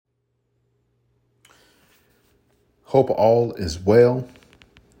Hope all is well.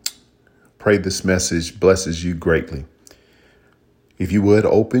 Pray this message blesses you greatly. If you would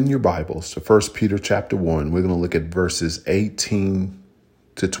open your Bibles to 1 Peter chapter 1, we're going to look at verses 18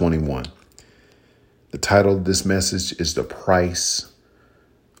 to 21. The title of this message is The Price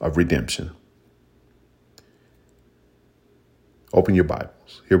of Redemption. Open your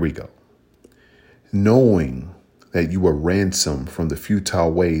Bibles. Here we go. Knowing that you were ransomed from the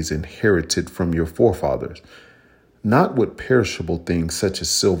futile ways inherited from your forefathers, not with perishable things such as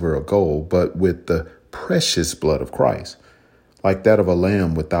silver or gold, but with the precious blood of Christ, like that of a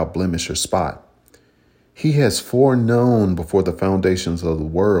lamb without blemish or spot. He has foreknown before the foundations of the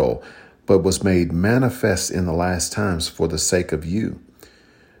world, but was made manifest in the last times for the sake of you,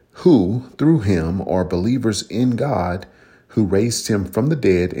 who through him are believers in God, who raised him from the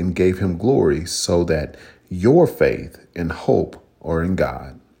dead and gave him glory, so that your faith and hope are in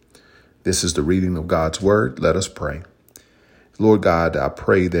God. This is the reading of God's word. Let us pray. Lord God, I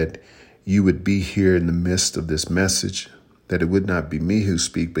pray that you would be here in the midst of this message, that it would not be me who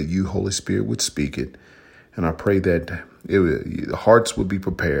speak, but you, Holy Spirit, would speak it. And I pray that the hearts would be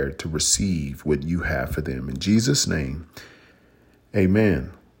prepared to receive what you have for them. In Jesus' name,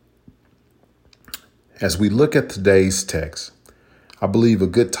 amen. As we look at today's text, I believe a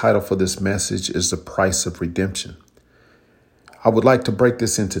good title for this message is The Price of Redemption. I would like to break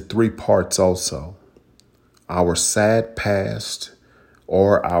this into three parts also. Our sad past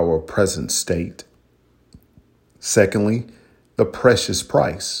or our present state. Secondly, the precious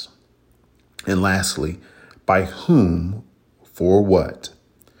price. And lastly, by whom, for what?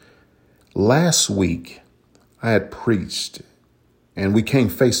 Last week, I had preached and we came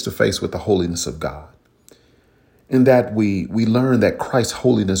face to face with the holiness of God. In that we learned that Christ's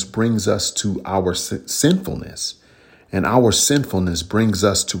holiness brings us to our sinfulness. And our sinfulness brings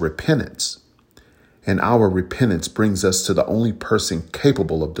us to repentance. And our repentance brings us to the only person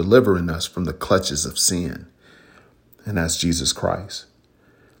capable of delivering us from the clutches of sin. And that's Jesus Christ.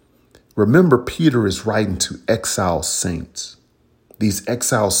 Remember, Peter is writing to exiled saints. These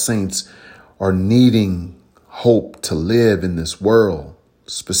exiled saints are needing hope to live in this world,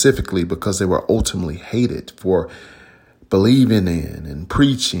 specifically because they were ultimately hated for believing in and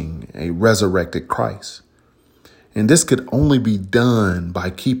preaching a resurrected Christ. And this could only be done by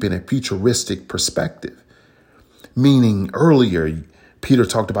keeping a futuristic perspective. Meaning earlier, Peter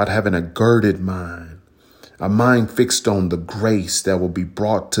talked about having a girded mind, a mind fixed on the grace that will be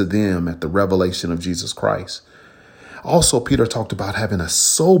brought to them at the revelation of Jesus Christ. Also, Peter talked about having a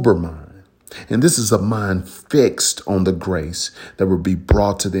sober mind. And this is a mind fixed on the grace that will be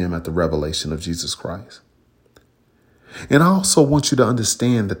brought to them at the revelation of Jesus Christ. And I also want you to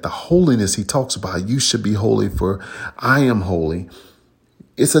understand that the holiness he talks about, you should be holy for I am holy,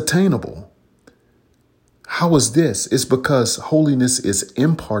 it's attainable. How is this? It's because holiness is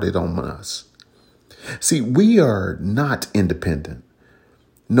imparted on us. See, we are not independent.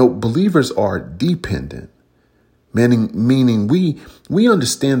 No, believers are dependent, meaning we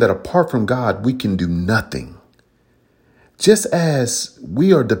understand that apart from God, we can do nothing. Just as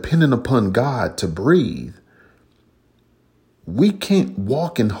we are dependent upon God to breathe, we can't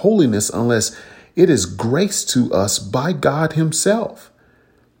walk in holiness unless it is graced to us by God himself.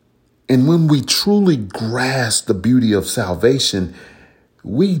 And when we truly grasp the beauty of salvation,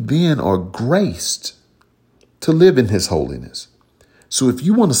 we then are graced to live in his holiness. So if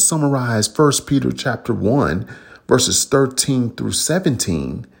you want to summarize 1 Peter chapter 1, verses 13 through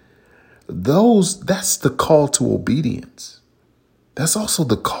 17, that's the call to obedience. That's also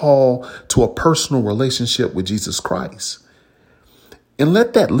the call to a personal relationship with Jesus Christ. And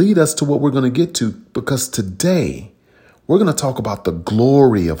let that lead us to what we're going to get to, because today we're going to talk about the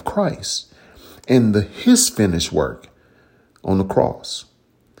glory of Christ and his finished work on the cross.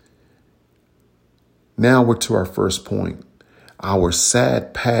 Now we're to our first point, our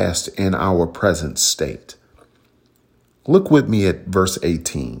sad past and our present state. Look with me at verse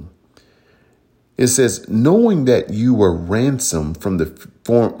 18. It says, knowing that you were ransomed from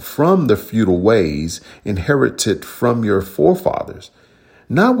the futile ways inherited from your forefathers,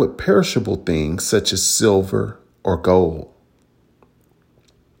 not with perishable things such as silver or gold.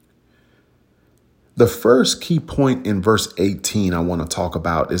 The first key point in verse 18 I want to talk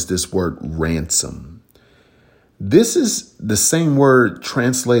about is this word ransom. This is the same word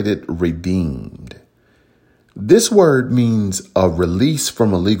translated redeemed. This word means a release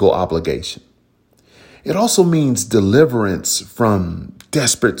from a legal obligation. It also means deliverance from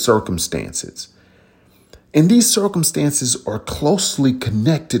desperate circumstances. And these circumstances are closely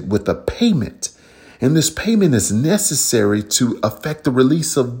connected with a payment. And this payment is necessary to effect the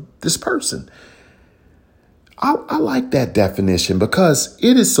release of this person. I like that definition because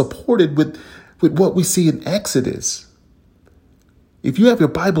it is supported with what we see in Exodus. If you have your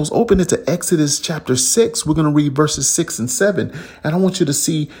Bibles, open it to Exodus chapter 6. We're going to read verses 6 and 7. And I want you to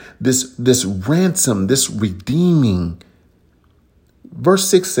see this ransom, this redeeming. Verse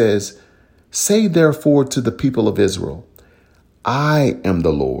 6 says, "Say therefore to the people of Israel, I am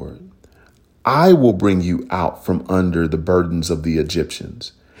the Lord. I will bring you out from under the burdens of the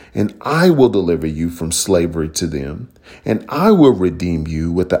Egyptians, and I will deliver you from slavery to them, and I will redeem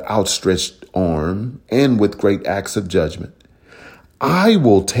you with the outstretched arm and with great acts of judgment. I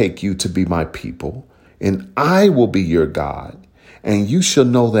will take you to be my people, and I will be your God, and you shall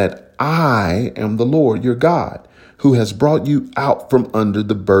know that I am the Lord your God, who has brought you out from under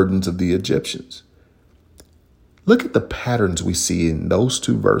the burdens of the Egyptians." Look at the patterns we see in those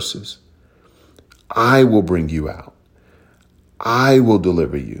two verses. I will bring you out. I will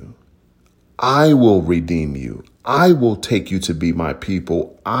deliver you. I will redeem you. I will take you to be my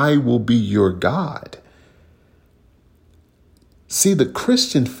people. I will be your God. See, the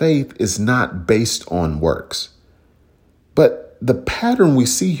Christian faith is not based on works, but the pattern we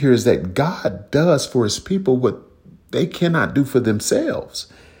see here is that God does for his people what they cannot do for themselves.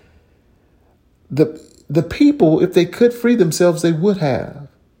 The people, if they could free themselves, they would have,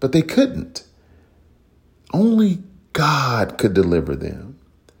 but they couldn't. Only God could deliver them.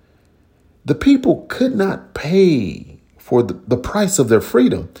 The people could not pay for the price of their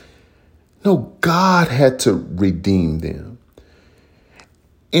freedom. No, God had to redeem them.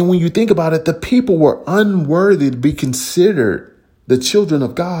 And when you think about it, the people were unworthy to be considered the children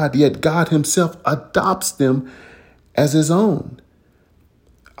of God, yet God himself adopts them as his own.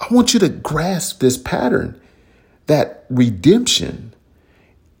 I want you to grasp this pattern that redemption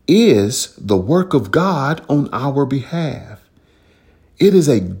is the work of God on our behalf. It is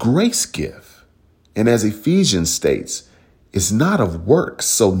a grace gift. And as Ephesians states, it's not of works,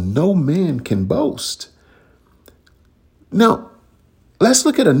 so no man can boast. Now, let's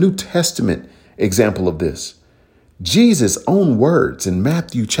look at a New Testament example of this. Jesus' own words in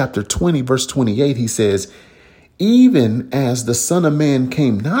Matthew chapter 20, verse 28, he says, "Even as the Son of Man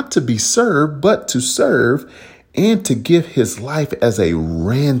came not to be served, but to serve and to give his life as a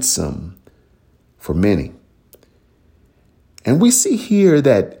ransom for many." And we see here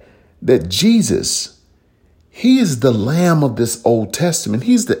that Jesus, he is the Lamb of this Old Testament.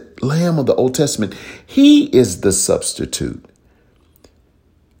 He's the Lamb of the Old Testament. He is the substitute.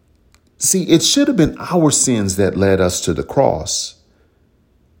 See, it should have been our sins that led us to the cross.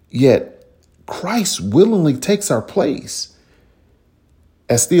 Yet Christ willingly takes our place.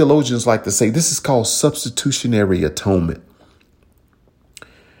 As theologians like to say, this is called substitutionary atonement.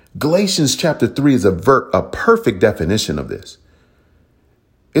 Galatians chapter 3 is a perfect definition of this.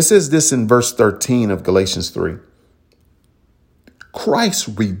 It says this in verse 13 of Galatians 3. Christ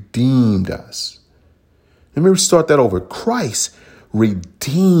redeemed us. Let me start that over. Christ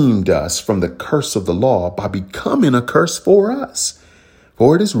redeemed us from the curse of the law by becoming a curse for us.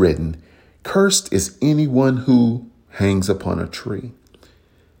 For it is written, "Cursed is anyone who hangs upon a tree."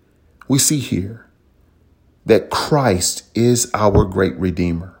 We see here that Christ is our great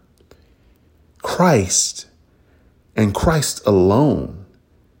Redeemer. Christ and Christ alone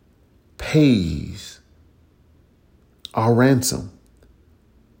pays our ransom.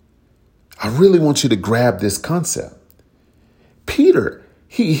 I really want you to grab this concept. Peter,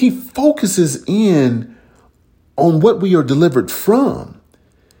 he focuses in on what we are delivered from.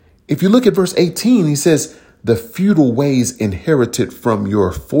 If you look at verse 18, he says, "The futile ways inherited from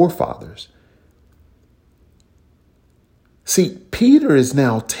your forefathers." See, Peter is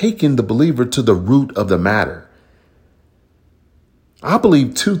now taking the believer to the root of the matter. I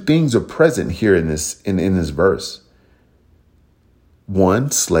believe two things are present here in this verse.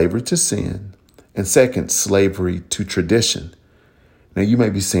 One, slavery to sin, and second, slavery to tradition. Now you may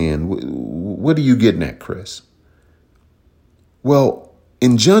be saying, what are you getting at, Chris? Well,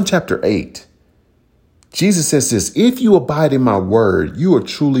 in John chapter 8, Jesus says this, "If you abide in my word, you are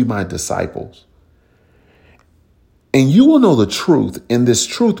truly my disciples. And you will know the truth, and this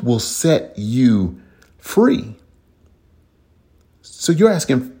truth will set you free." So you're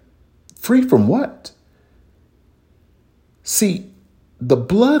asking, free from what? See, the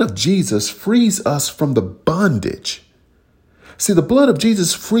blood of Jesus frees us from the bondage. See, the blood of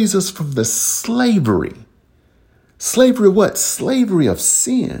Jesus frees us from the slavery. Slavery of what? Slavery of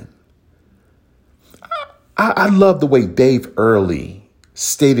sin. I love the way Dave Earley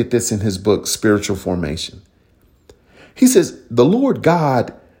stated this in his book, Spiritual Formation. He says, "The Lord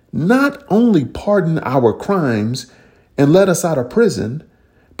God not only pardoned our crimes and let us out of prison,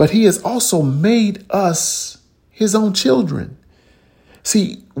 but he has also made us his own children.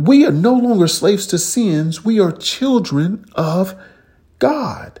 See, we are no longer slaves to sins. We are children of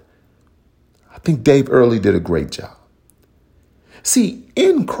God. I think Dave Earley did a great job. See,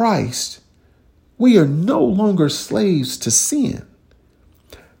 in Christ, we are no longer slaves to sin.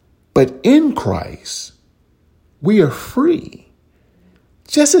 But in Christ, we are free.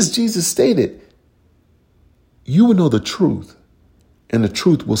 Just as Jesus stated, you will know the truth, and the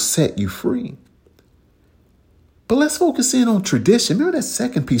truth will set you free. But let's focus in on tradition. Remember that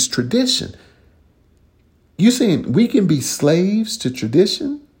second piece, tradition. You saying we can be slaves to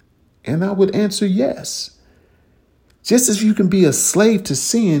tradition? And I would answer yes. Just as you can be a slave to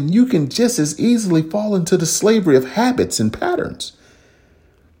sin, you can just as easily fall into the slavery of habits and patterns.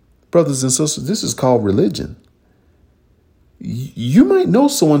 Brothers and sisters, this is called religion. You might know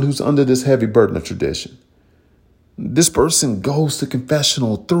someone who's under this heavy burden of tradition. This person goes to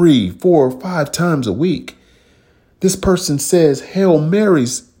confessional 3, 4, 5 times a week. This person says Hail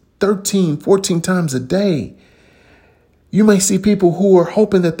Marys 13, 14 times a day. You may see people who are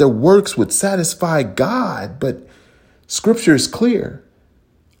hoping that their works would satisfy God, but Scripture is clear.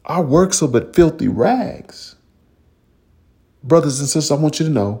 Our works are but filthy rags. Brothers and sisters, I want you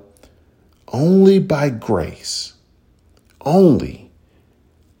to know, only by grace, only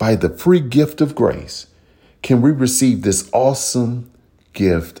by the free gift of grace can we receive this awesome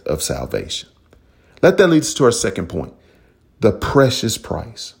gift of salvation. Let that lead us to our second point, the precious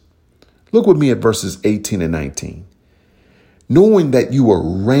price. Look with me at verses 18 and 19. Knowing that you were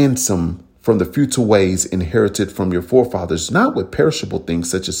ransomed from the futile ways inherited from your forefathers, not with perishable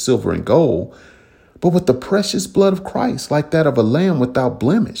things such as silver and gold, but with the precious blood of Christ, like that of a lamb without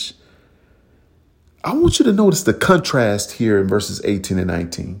blemish. I want you to notice the contrast here in verses 18 and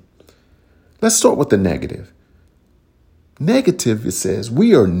 19. Let's start with the negative. Negative, it says,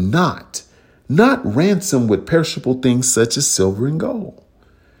 we are not ransomed with perishable things such as silver and gold.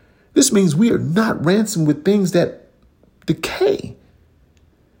 This means we are not ransomed with things that decay.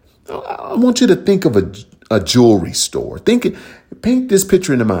 I want you to think of a jewelry store. Paint this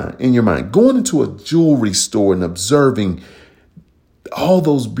picture in your mind. Going into a jewelry store and observing all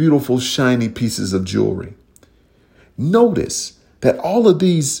those beautiful, shiny pieces of jewelry. Notice that all of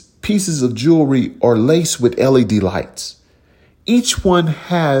these pieces of jewelry are laced with LED lights. Each one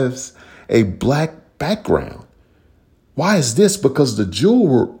has a black background. Why is this? Because the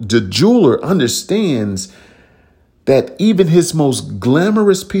jeweler understands that even his most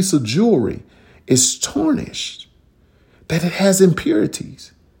glamorous piece of jewelry is tarnished, that it has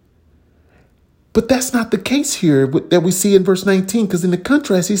impurities. But that's not the case here that we see in verse 19, because in the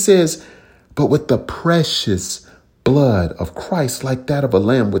contrast, he says, but with the precious blood of Christ, like that of a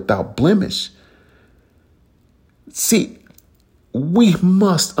lamb without blemish. See, we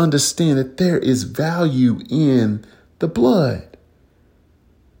must understand that there is value in the blood.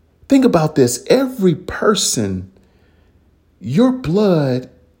 Think about this. Every person, your blood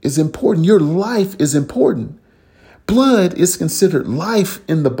is important. Your life is important. Blood is considered life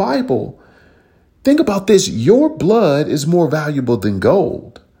in the Bible. Think about this. Your blood is more valuable than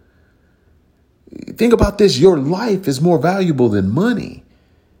gold. Think about this. Your life is more valuable than money.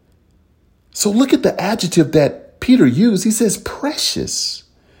 So look at the adjective that Peter used. He says precious.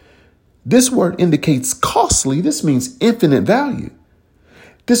 This word indicates costly. This means infinite value.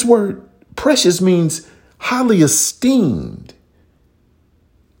 This word precious means highly esteemed.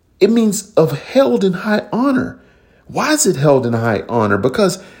 It means held in high honor. Why is it held in high honor?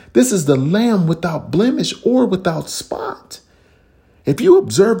 Because this is the lamb without blemish or without spot. If you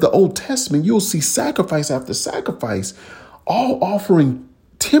observe the Old Testament, you'll see sacrifice after sacrifice, all offering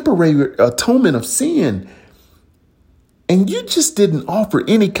temporary atonement of sin. And you just didn't offer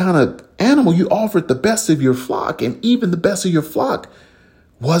any kind of animal. You offered the best of your flock, and even the best of your flock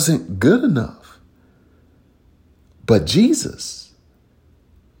wasn't good enough. But Jesus,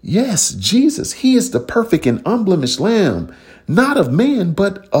 yes, Jesus, he is the perfect and unblemished lamb, not of man,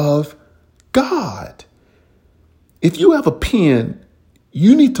 but of God. If you have a pen,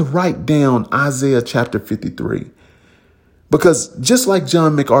 you need to write down Isaiah chapter 53. Because just like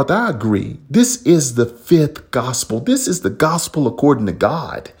John MacArthur, I agree, this is the fifth gospel. This is the gospel according to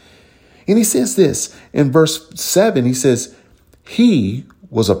God. And he says this in verse 7, he says, he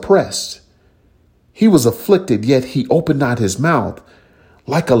was oppressed. He was afflicted, yet he opened not his mouth,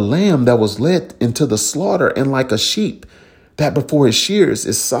 like a lamb that was led into the slaughter, and like a sheep that before his shears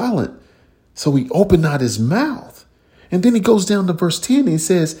is silent. So he opened not his mouth. And then he goes down to verse 10 and he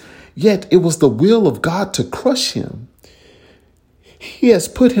says, yet it was the will of God to crush him. He has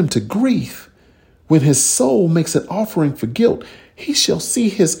put him to grief. When his soul makes an offering for guilt, he shall see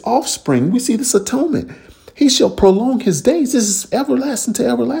his offspring. We see this atonement. He shall prolong his days. This is everlasting to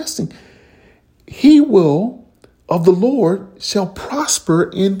everlasting. He will of the Lord shall prosper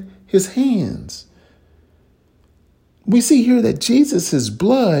in his hands. We see here that Jesus'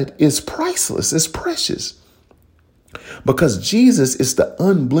 blood is priceless, it's precious, because Jesus is the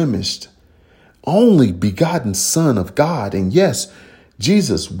unblemished, only begotten Son of God. And yes,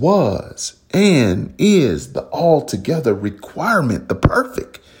 Jesus was and is the altogether requirement, the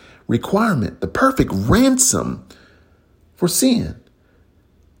perfect requirement, the perfect ransom for sin.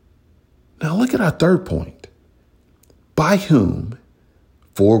 Now look at our third point. By whom,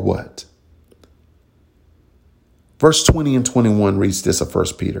 for what? Verse 20 and 21 reads this of 1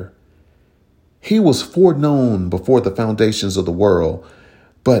 Peter. He was foreknown before the foundations of the world,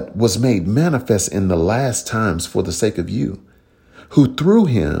 but was made manifest in the last times for the sake of you, who through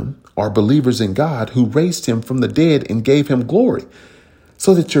him are believers in God, who raised him from the dead and gave him glory,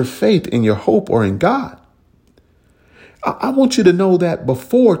 so that your faith and your hope are in God. I want you to know that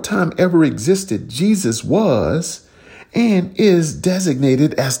before time ever existed, Jesus was and is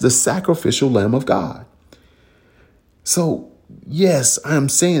designated as the sacrificial Lamb of God. So, yes, I'm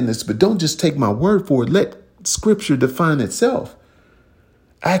saying this, but don't just take my word for it. Let Scripture define itself.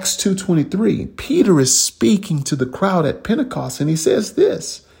 Acts 2:23, Peter is speaking to the crowd at Pentecost, and he says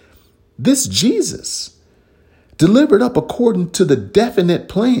this Jesus, delivered up according to the definite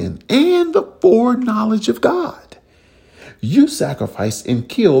plan and the foreknowledge of God, you sacrificed and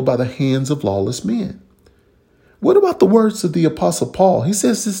killed by the hands of lawless men. What about the words of the Apostle Paul? He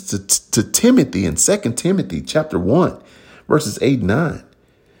says this to Timothy in 2 Timothy chapter 1, verses 8 and 9.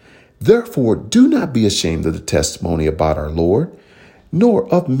 Therefore, do not be ashamed of the testimony about our Lord,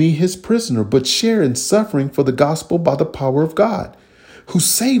 nor of me, his prisoner, but share in suffering for the gospel by the power of God, who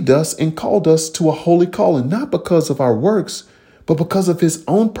saved us and called us to a holy calling, not because of our works, but because of his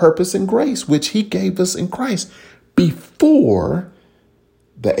own purpose and grace, which he gave us in Christ before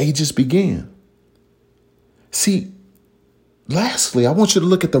the ages began. See, lastly, I want you to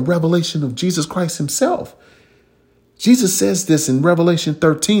look at the revelation of Jesus Christ himself. Jesus says this in Revelation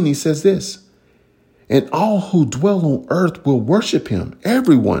 13. He says this, and all who dwell on earth will worship him,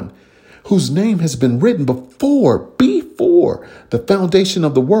 everyone whose name has been written before the foundation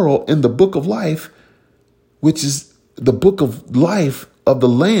of the world in the book of life, which is the book of life of the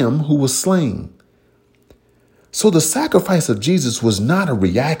Lamb who was slain. So the sacrifice of Jesus was not a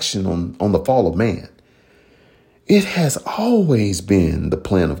reaction on the fall of man. It has always been the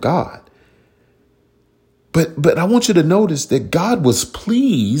plan of God. But I want you to notice that God was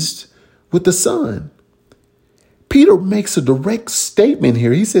pleased with the Son. Peter makes a direct statement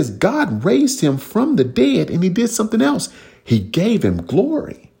here. He says God raised him from the dead, and he did something else. He gave him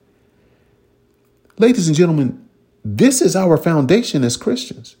glory. Ladies and gentlemen, this is our foundation as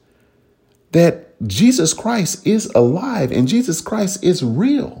Christians, that Jesus Christ is alive and Jesus Christ is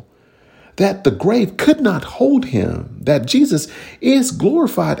real, that the grave could not hold him, that Jesus is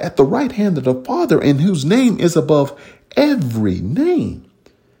glorified at the right hand of the Father, and whose name is above every name.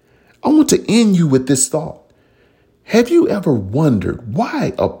 I want to end you with this thought. Have you ever wondered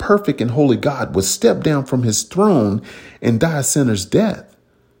why a perfect and holy God would step down from his throne and die a sinner's death?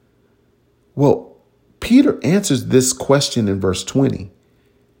 Well, Peter answers this question in verse 20.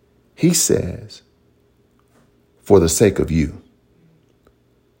 He says, for the sake of you.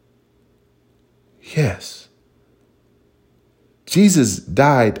 Yes. Jesus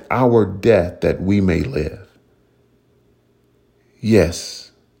died our death that we may live.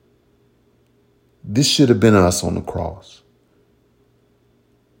 Yes. This should have been us on the cross.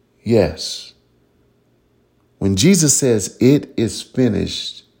 Yes. When Jesus says it is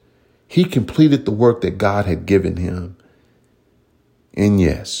finished, he completed the work that God had given him. And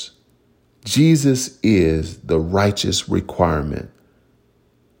yes, Jesus is the righteous requirement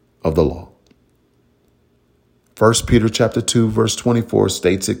of the law. 1 Peter chapter 2, verse 24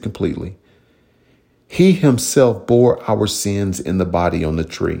 states it completely. He himself bore our sins in the body on the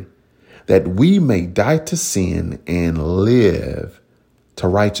tree, that we may die to sin and live to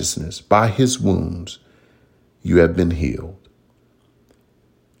righteousness. By his wounds, you have been healed.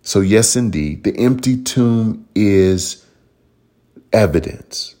 So yes, indeed, the empty tomb is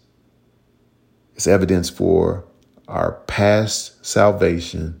evidence. It's evidence for our past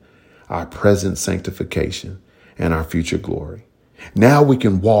salvation, our present sanctification, and our future glory. Now we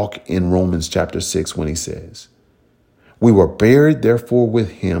can walk in Romans chapter 6 when he says, we were buried, therefore,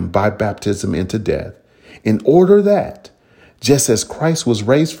 with him by baptism into death, in order that, just as Christ was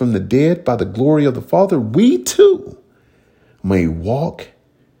raised from the dead by the glory of the Father, we too may walk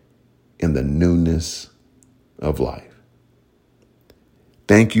in the newness of life.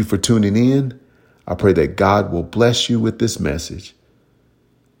 Thank you for tuning in. I pray that God will bless you with this message.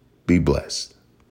 Be blessed.